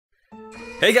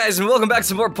Hey guys, and welcome back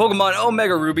to more Pokemon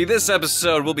Omega Ruby. This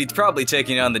episode, we'll be probably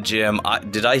taking on the gym.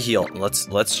 Did I heal?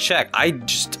 Let's check.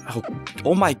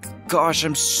 Oh my gosh,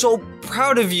 I'm so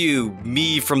proud of you,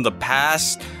 me from the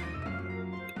past.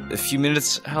 A few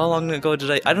minutes, how long ago did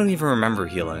I don't even remember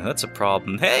healing. That's a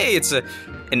problem. Hey, it's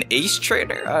an ace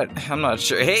trainer? I'm not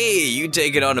sure. Hey, you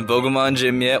taking on a Pokemon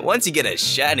gym yet? Once you get a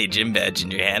shiny gym badge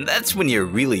in your hand, that's when you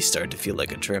really start to feel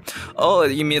like a tramp. Oh,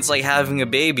 you mean it's like having a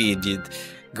baby?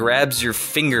 Grabs your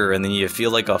finger and then you feel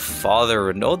like a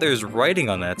father. No, there's writing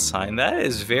on that sign. That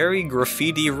is very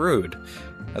graffiti rude.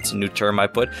 That's a new term I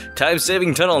put.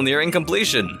 Time-saving tunnel nearing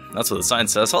completion. That's what the sign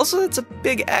says. Also, it's a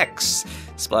big X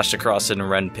splashed across it in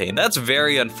red paint. That's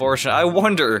very unfortunate. I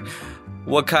wonder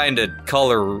what kind of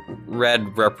color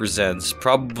red represents.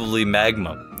 Probably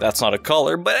magma. That's not a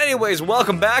color. But anyways,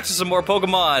 welcome back to some more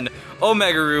Pokemon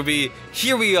Omega Ruby.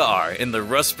 Here we are in the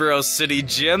Rustboro City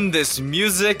Gym. This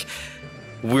music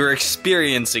we're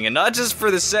experiencing, and not just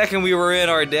for the second we were in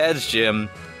our dad's gym,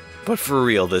 but for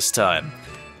real this time.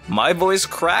 My voice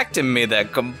cracked and made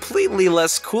that completely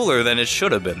less cooler than it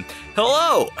should have been.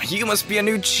 Hello! You must be a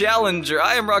new challenger.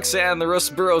 I am Roxanne, the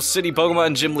Rustboro City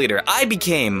Pokemon Gym Leader. I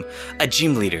became a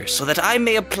gym leader so that I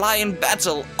may apply in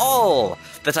battle all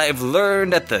that I have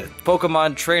learned at the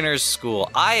Pokemon Trainers School.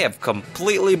 I have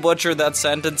completely butchered that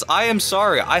sentence. I am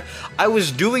sorry. I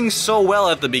was doing so well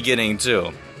at the beginning,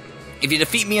 too. If you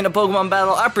defeat me in a Pokemon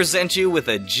battle, I present you with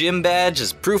a gym badge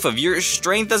as proof of your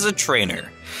strength as a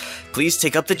trainer. Please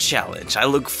take up the challenge. I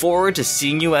look forward to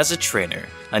seeing you as a trainer.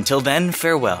 Until then,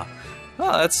 farewell.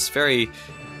 Oh, that's very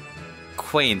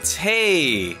quaint.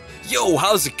 Hey! Yo,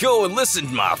 how's it going?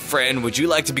 Listen, my friend, would you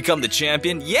like to become the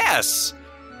champion? Yes!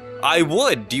 I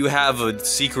would. Do you have a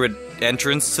secret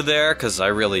entrance to there? Because I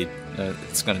really...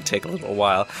 it's gonna take a little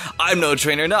while. I'm no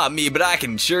trainer, not me, but I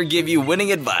can sure give you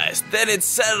winning advice. Then it's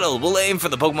settled. We'll aim for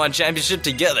the Pokemon Championship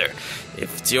together.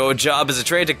 If it's your job as a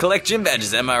trainer to collect gym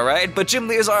badges, am I right? But gym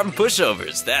leaders aren't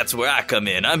pushovers. That's where I come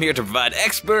in. I'm here to provide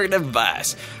expert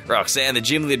advice. Roxanne, the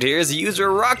gym leader here, is a user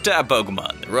of Rock-type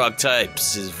Pokemon. The Rock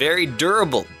types is very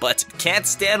durable, but can't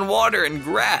stand water and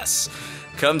grass.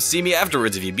 Come see me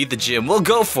afterwards if you beat the gym. We'll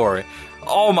go for it.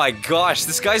 Oh my gosh,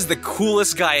 this guy's the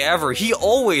coolest guy ever. He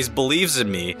always believes in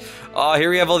me.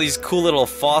 Here we have all these cool little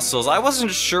fossils. I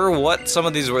wasn't sure what some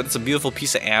of these were. It's a beautiful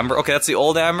piece of amber. Okay, that's the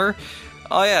old amber.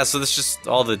 Oh yeah, so that's just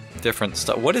all the different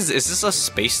stuff. What is this a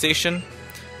space station?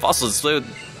 Fossils,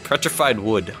 petrified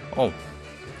wood. Oh.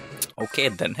 Okay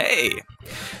then, hey.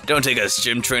 Don't take us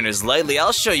gym trainers lightly.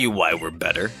 I'll show you why we're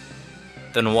better.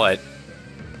 Than what?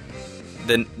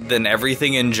 Than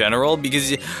everything in general?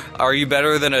 Because are you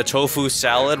better than a tofu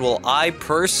salad? Well, I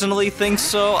personally think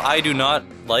so. I do not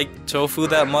like tofu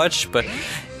that much, but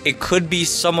it could be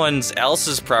someone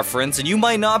else's preference, and you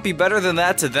might not be better than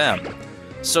that to them.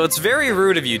 So it's very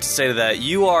rude of you to say that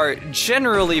you are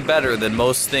generally better than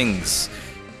most things.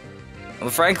 Well,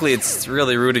 frankly, it's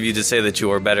really rude of you to say that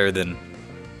you are better than,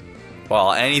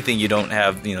 well, anything you don't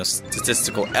have,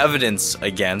 statistical evidence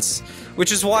against.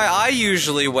 Which is why I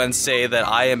usually, when say that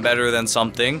I am better than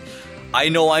something, I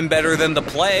know I'm better than the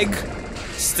plague.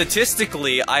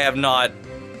 Statistically, I have not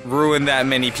ruined that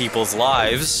many people's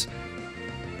lives.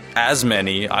 As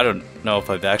many. I don't know if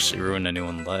I've actually ruined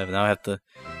anyone's life. Now I have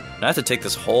to take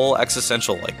this whole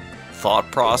existential, thought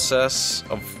process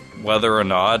of whether or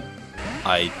not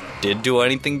I did do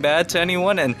anything bad to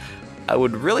anyone, and I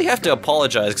would really have to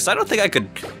apologize, because I don't think I could.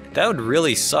 That would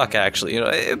really suck, actually.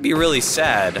 It'd be really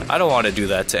sad. I don't want to do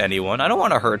that to anyone. I don't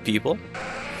want to hurt people.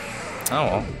 Oh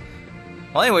well.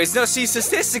 Well, anyways, no, see,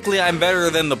 statistically, I'm better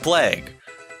than the plague.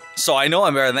 So I know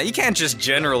I'm better than that. You can't just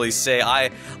generally say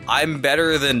I'm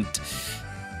better than...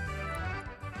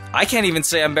 I can't even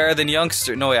say I'm better than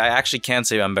Youngster. No, I actually can't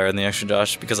say I'm better than the Youngster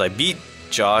Josh, because I beat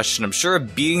Josh, and I'm sure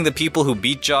beating the people who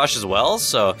beat Josh as well,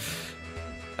 so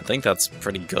I think that's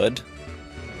pretty good.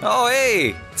 Oh,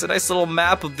 hey! It's a nice little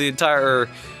map of the entire...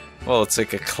 Well, it's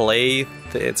like a clay...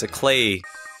 It's a clay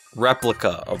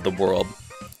replica of the world.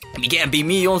 If you can't beat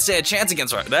me, you won't stand a chance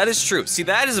against her. That is true. See,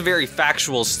 that is a very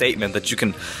factual statement that you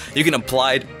can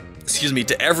apply, excuse me,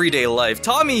 to everyday life.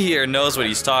 Tommy here knows what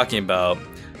he's talking about.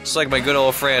 Just like my good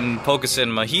old friend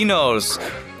Pokecinema, he knows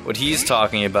what he's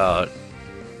talking about.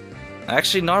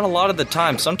 Actually, not a lot of the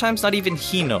time. Sometimes not even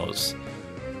he knows.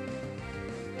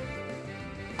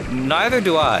 Neither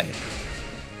do I.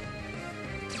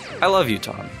 I love you,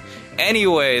 Tom.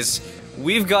 Anyways,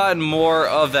 we've gotten more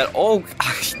of that. Oh,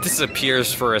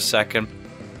 disappears for a second.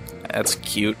 That's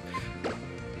cute.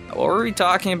 What were we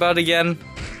talking about again?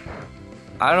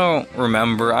 I don't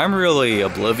remember. I'm really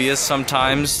oblivious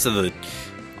sometimes to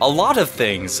a lot of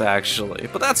things, actually.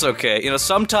 But that's okay.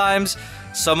 Sometimes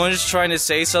someone's trying to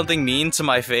say something mean to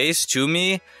my face, to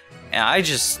me, and I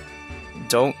just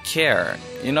don't care.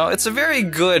 You know, it's a very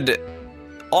good...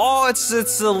 Oh,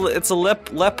 it's a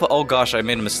lep. Oh gosh, I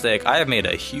made a mistake. I have made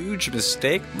a huge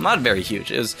mistake. Not very huge.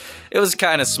 It was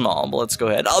kind of small. But let's go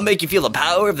ahead. I'll make you feel the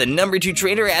power of the #2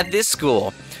 trainer at this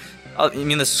school. I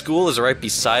mean, the school is right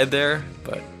beside there.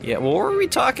 But yeah, what were we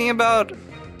talking about?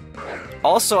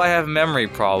 Also, I have memory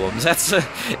problems. That's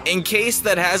in case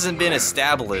that hasn't been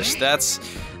established. That's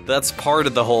part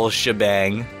of the whole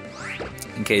shebang.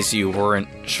 In case you weren't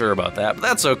sure about that, but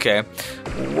that's okay.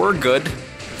 We're good.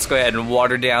 Let's go ahead and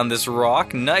water down this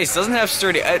rock. Nice, doesn't have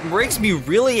sturdy. It makes me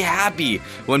really happy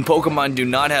when Pokemon do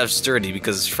not have sturdy,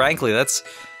 because frankly, that's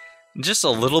just a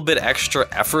little bit extra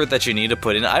effort that you need to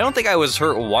put in. I don't think I was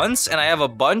hurt once, and I have a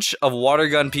bunch of water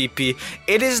gun PP.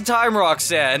 It is time,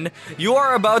 Roxanne. You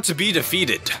are about to be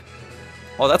defeated.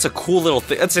 Oh, that's a cool little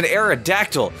thing. That's an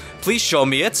Aerodactyl. Please show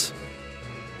me it.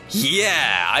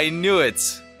 Yeah, I knew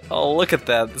it. Oh, look at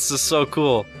that. This is so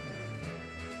cool.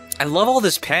 I love all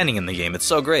this panning in the game. It's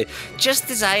so great. Just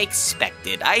as I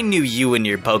expected. I knew you and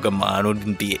your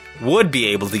Pokemon would be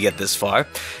able to get this far.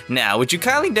 Now, would you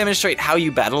kindly demonstrate how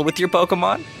you battle with your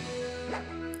Pokemon?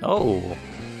 Oh.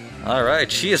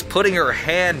 Alright, she is putting her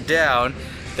hand down.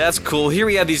 That's cool. Here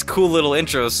we have these cool little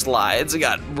intro slides. We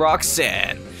got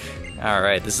Roxanne.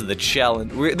 Alright, this is the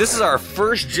challenge. This is our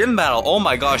first gym battle. Oh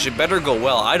my gosh, it better go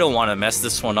well. I don't want to mess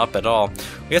this one up at all.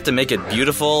 We have to make it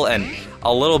beautiful and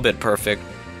a little bit perfect.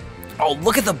 Oh,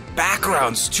 look at the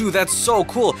backgrounds too. That's so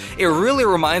cool. It really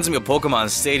reminds me of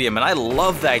Pokemon Stadium, and I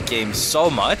love that game so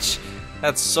much.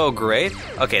 That's so great.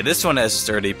 Okay, this one has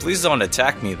sturdy. Please don't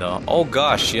attack me though. Oh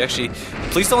gosh, she actually...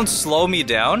 Please don't slow me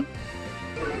down.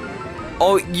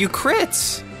 Oh, you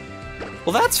crits.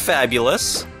 Well, that's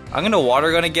fabulous. I'm gonna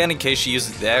water gun again in case she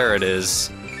uses... There it is.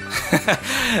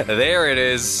 There it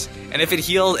is. And if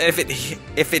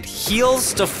it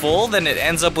heals to full, then it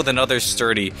ends up with another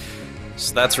sturdy.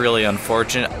 So that's really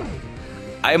unfortunate.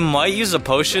 I might use a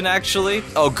potion, actually.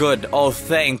 Oh, good. Oh,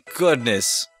 thank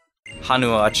goodness.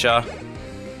 Hanuacha.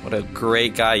 What a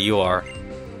great guy you are.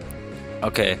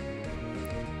 Okay.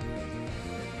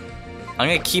 I'm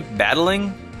gonna keep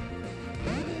battling.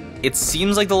 It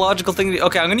seems like the logical thing to do.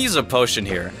 Okay, I'm gonna use a potion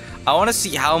here. I want to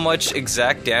see how much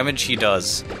exact damage he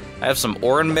does. I have some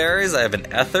Oran Berries. I have an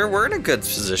Ether. We're in a good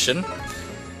position.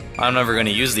 I'm never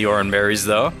gonna use the Oran Berries,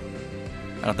 though.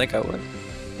 I don't think I would.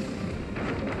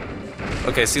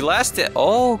 Okay, see, last hit.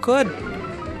 Oh, good.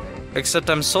 Except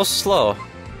I'm so slow.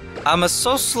 I'm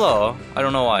so slow. I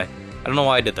don't know why. I don't know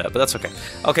why I did that, but that's okay.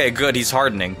 Okay, good. He's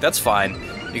hardening. That's fine.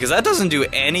 Because that doesn't do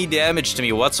any damage to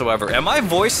me whatsoever. And my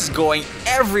voice is going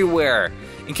everywhere.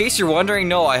 In case you're wondering,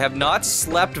 no, I have not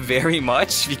slept very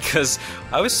much because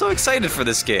I was so excited for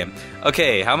this game.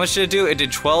 Okay, how much did it do? It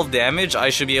did 12 damage.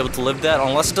 I should be able to live that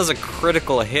unless it does a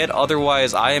critical hit.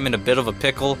 Otherwise, I am in a bit of a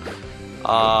pickle.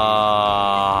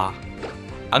 I'm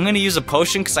gonna use a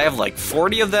potion because I have like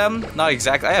 40 of them. Not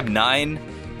exactly. I have 9.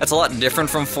 That's a lot different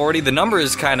from 40. The number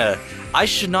is kind of... I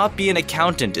should not be an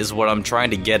accountant is what I'm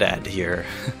trying to get at here.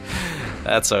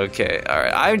 That's okay.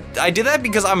 Alright, I did that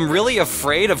because I'm really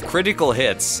afraid of critical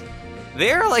hits.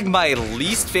 They're like my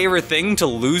least favorite thing to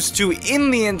lose to in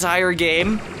the entire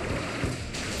game.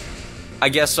 I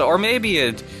guess so. Or maybe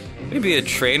a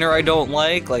trainer I don't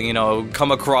like, you know,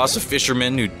 come across a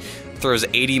fisherman who throws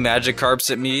 80 Magikarps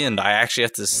at me and I actually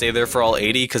have to stay there for all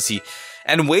 80 because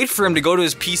and wait for him to go to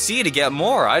his PC to get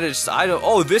more. I don't,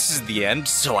 oh, this is the end,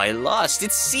 so I lost.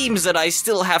 It seems that I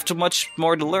still have too much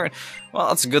more to learn.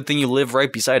 Well, it's a good thing you live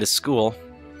right beside a school.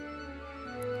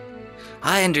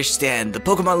 I understand. The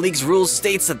Pokemon League's rules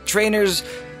states that trainers,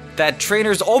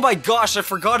 oh my gosh, I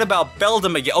forgot about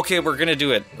Beldum again. Okay, we're gonna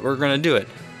do it. We're gonna do it.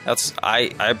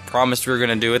 I promised we were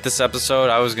gonna do it this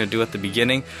episode. I was gonna do it at the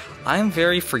beginning. I'm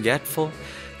very forgetful.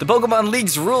 The Pokemon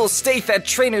League's rules state that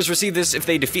trainers receive this if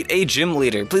they defeat a gym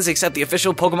leader. Please accept the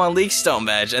official Pokemon League Stone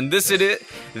Badge. And this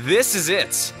is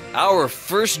it. Our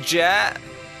first I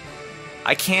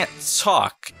can't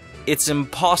talk. It's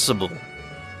impossible.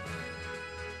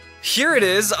 Here it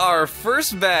is, our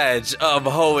first badge of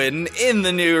Hoenn in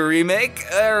the new remake.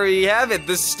 There we have it,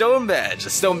 the Stone Badge. The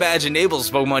Stone Badge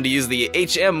enables Pokemon to use the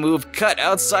HM move Cut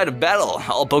outside of battle.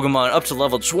 All Pokemon up to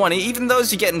level 20, even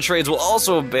those you get in trades, will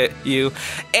also obey you,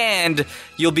 and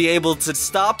you'll be able to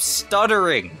stop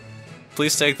stuttering.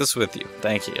 Please take this with you.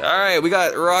 Thank you. Alright, we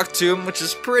got Rock Tomb, which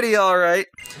is pretty alright.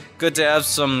 Good to have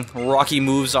some rocky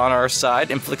moves on our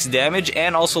side. Inflicts damage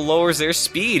and also lowers their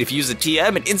speed. If you use a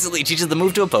TM, it instantly teaches the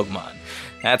move to a Pokemon.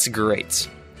 That's great.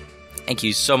 Thank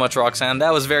you so much, Roxanne.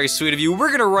 That was very sweet of you.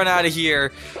 We're gonna run out of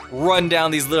here, run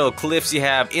down these little cliffs you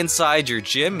have inside your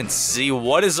gym, and see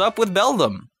what is up with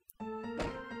Beldum.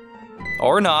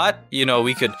 Or not. You know,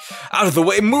 we could... Out of the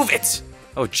way, move it!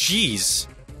 Oh, jeez.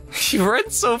 You run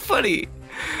so funny.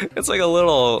 It's like a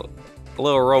little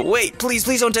rope. Wait, please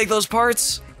don't take those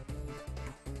parts!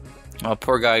 Oh,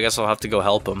 poor guy, I guess I'll have to go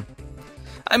help him.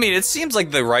 I mean, it seems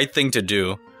like the right thing to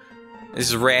do.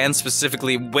 Is ran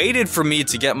specifically, waited for me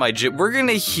to get my gym. We're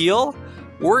gonna heal.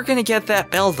 We're gonna get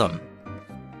that Beldum.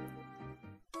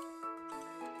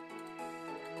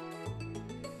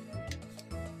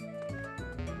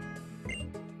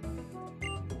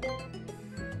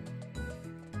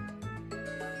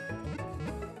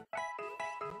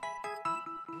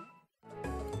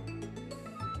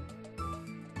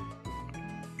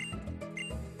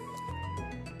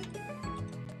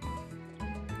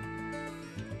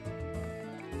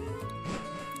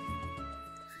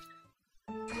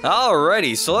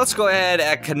 Alrighty, so let's go ahead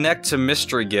and connect to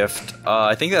Mystery Gift.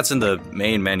 I think that's in the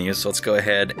main menu, so let's go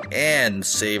ahead and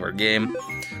save our game.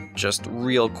 Just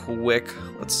real quick,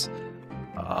 let's...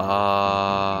 Right,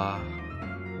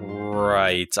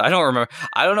 I don't remember.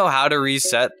 I don't know how to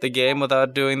reset the game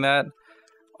without doing that.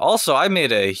 Also, I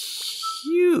made a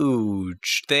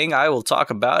huge thing I will talk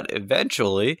about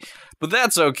eventually, but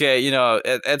that's okay, you know,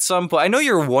 at some point. I know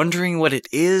you're wondering what it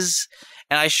is,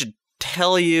 and I should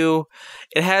tell you,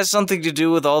 it has something to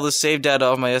do with all the save data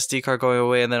off my SD card going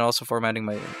away and then also formatting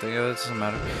my thing. It doesn't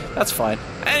matter. That's fine.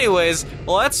 Anyways,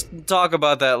 let's talk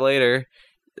about that later.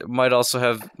 It might also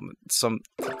have some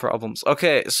problems.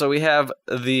 Okay, so we have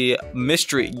the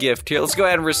mystery gift here. Let's go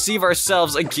ahead and receive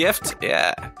ourselves a gift.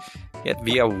 Yeah. Get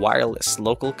via wireless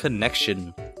local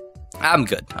connection. I'm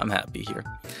good. I'm happy here.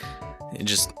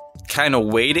 Just kind of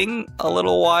waiting a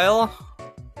little while.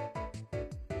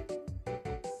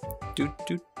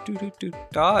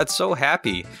 Oh, it's so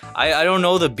happy. I don't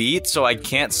know the beat, so I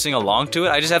can't sing along to it.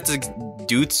 I just have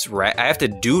to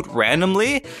doot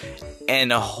randomly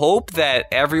and hope that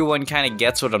everyone kind of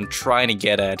gets what I'm trying to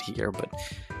get at here. But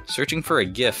searching for a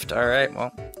gift. All right,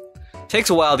 well, takes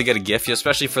a while to get a gift,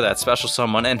 especially for that special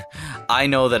someone. And I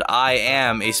know that I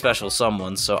am a special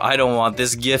someone, so I don't want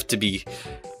this gift to be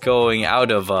going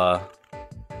out of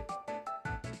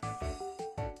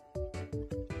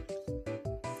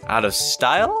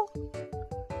style?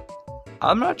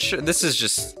 I'm not sure. This is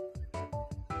just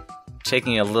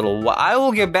taking a little while. I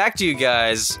will get back to you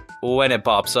guys when it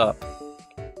pops up.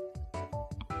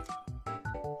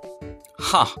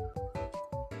 Huh.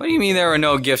 What do you mean there are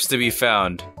no gifts to be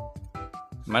found?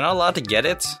 Am I not allowed to get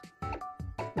it?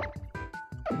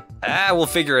 We'll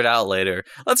figure it out later.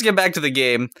 Let's get back to the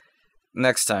game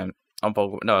next time.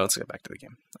 No, let's get back to the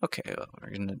game. Okay, well,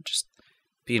 we're gonna just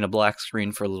be in a black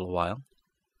screen for a little while.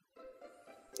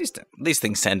 These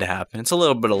things tend to happen. It's a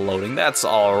little bit of loading. That's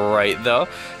alright, though.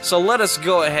 So let us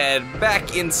go ahead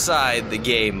back inside the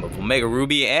game of Omega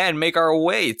Ruby and make our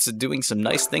way to doing some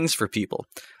nice things for people.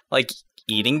 Like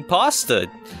eating pasta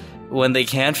when they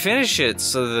can't finish it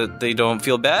so that they don't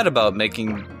feel bad about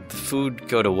making the food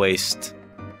go to waste.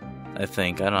 I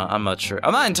think. I'm not sure.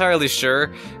 I'm not entirely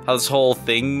sure how this whole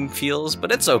thing feels,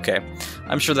 but it's okay.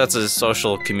 I'm sure that's a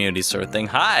social community sort of thing.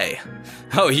 Hi!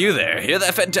 Oh, you there. You're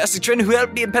that fantastic trainer who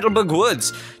helped me in Petalburg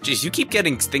Woods. Jeez, you keep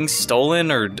getting things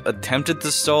stolen or attempted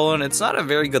to stolen. It's not a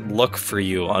very good look for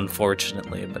you,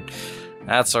 unfortunately, but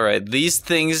that's alright. These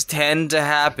things tend to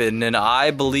happen, and I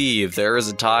believe there is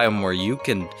a time where you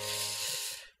can...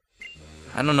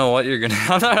 I don't know what you're gonna...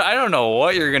 I don't know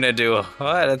what you're gonna do,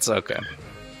 but it's okay.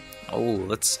 Oh,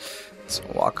 let's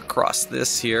walk across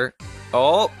this here.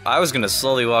 Oh, I was gonna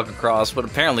slowly walk across, but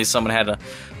apparently someone had a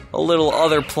little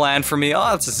other plan for me.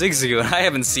 Oh, it's a zigzag. I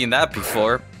haven't seen that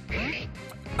before.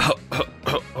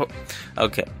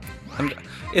 Okay,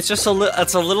 it's just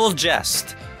it's a little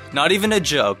jest, not even a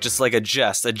joke, just like a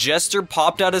jest. A jester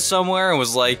popped out of somewhere and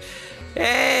was like,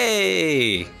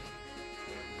 "Hey,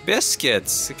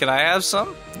 biscuits, can I have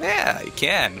some?" Yeah, you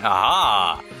can.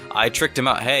 Aha. I tricked him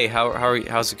out. Hey,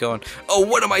 how's it going? Oh,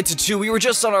 what am I to do? We were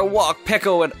just on our walk.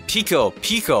 Pico.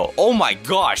 Oh my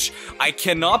gosh. I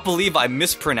cannot believe I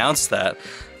mispronounced that.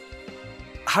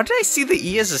 How did I see the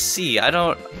E as a C? I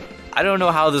don't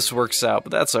know how this works out,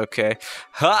 but that's okay.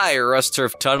 Hi, Rust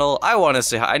Turf Tunnel. I want to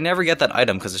say hi. I never get that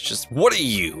item because it's just, what are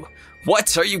you?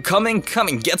 What? Are you coming? Come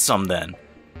and get some then.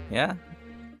 Yeah?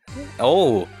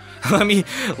 Oh. Let me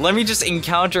just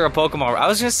encounter a Pokemon. I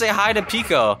was gonna say hi to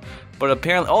Pico. But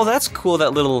apparently, oh, that's cool,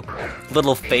 that little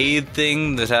fade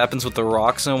thing that happens with the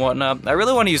rocks and whatnot. I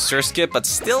really want to use Surskit, but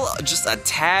still just a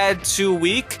tad too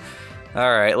weak.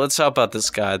 Alright, let's help out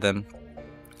this guy then.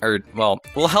 Or, well,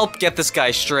 we'll help get this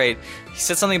guy straight. He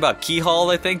said something about keyhole,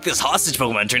 I think. This hostage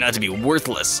Pokemon turned out to be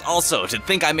worthless. Also, to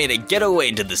think I made a getaway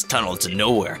into this tunnel to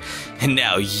nowhere. And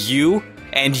now you?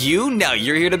 And you? Now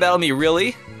you're here to battle me,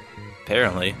 really?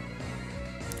 Apparently.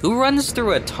 Who runs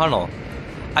through a tunnel?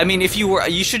 I mean, if you were,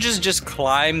 you should just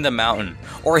climb the mountain.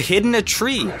 Or hid in a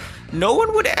tree. No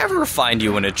one would ever find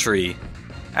you in a tree.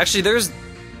 Actually,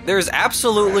 there's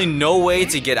absolutely no way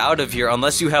to get out of here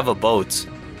unless you have a boat.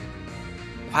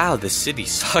 Wow, this city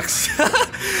sucks.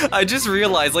 I just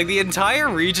realized, like, the entire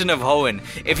region of Hoenn,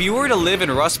 if you were to live in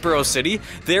Rustboro City,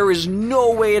 there is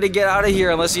no way to get out of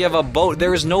here unless you have a boat.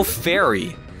 There is no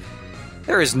ferry.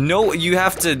 There is no... You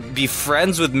have to be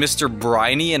friends with Mr.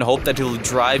 Briny and hope that he'll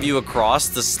drive you across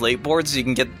the slate board so you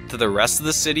can get to the rest of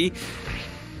the city.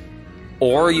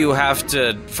 Or you have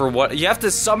to... You have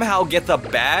to somehow get the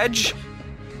badge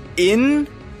in...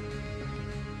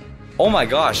 Oh my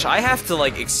gosh, I have to,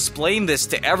 like, explain this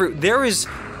to there is...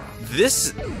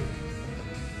 This...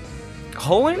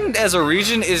 Hoenn as a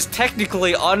region is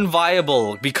technically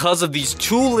unviable because of these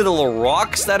two little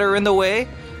rocks that are in the way.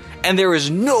 And there is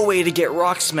no way to get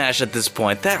Rock Smash at this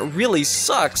point. That really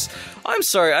sucks. I'm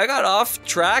sorry, I got off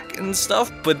track and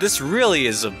stuff, but this really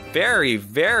is a very,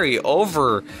 very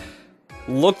overlooked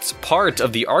part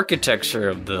of the architecture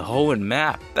of the Hoenn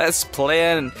map. This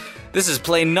is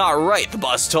plain not right. The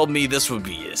boss told me this would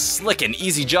be a slick and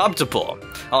easy job to pull.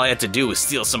 All I had to do was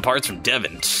steal some parts from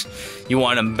Devin. You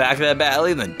want him back that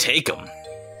badly? Then take them.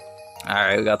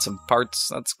 Alright, we got some parts.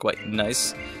 That's quite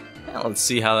nice. Now let's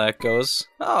see how that goes.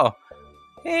 Oh,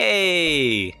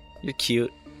 hey, you're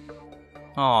cute.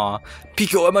 Aw,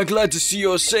 Pico, am I glad to see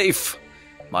you're safe?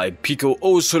 My Pico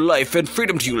owes her life and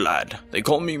freedom to you, lad. They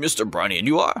call me Mr. Briny, and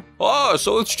you are? Ah,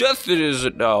 so it's Jeff that is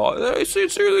it now. I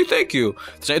sincerely thank you.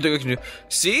 There's anything I can do.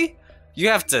 See? You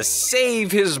have to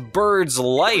save his bird's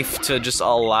life to just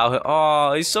allow him.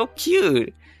 Oh, he's so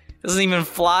cute. Doesn't even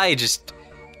fly, just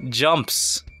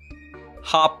jumps.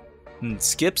 Hop and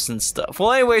skips and stuff.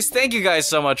 Well, anyways, thank you guys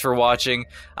so much for watching.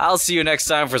 I'll see you next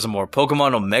time for some more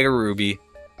Pokemon Omega Ruby.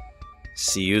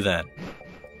 See you then.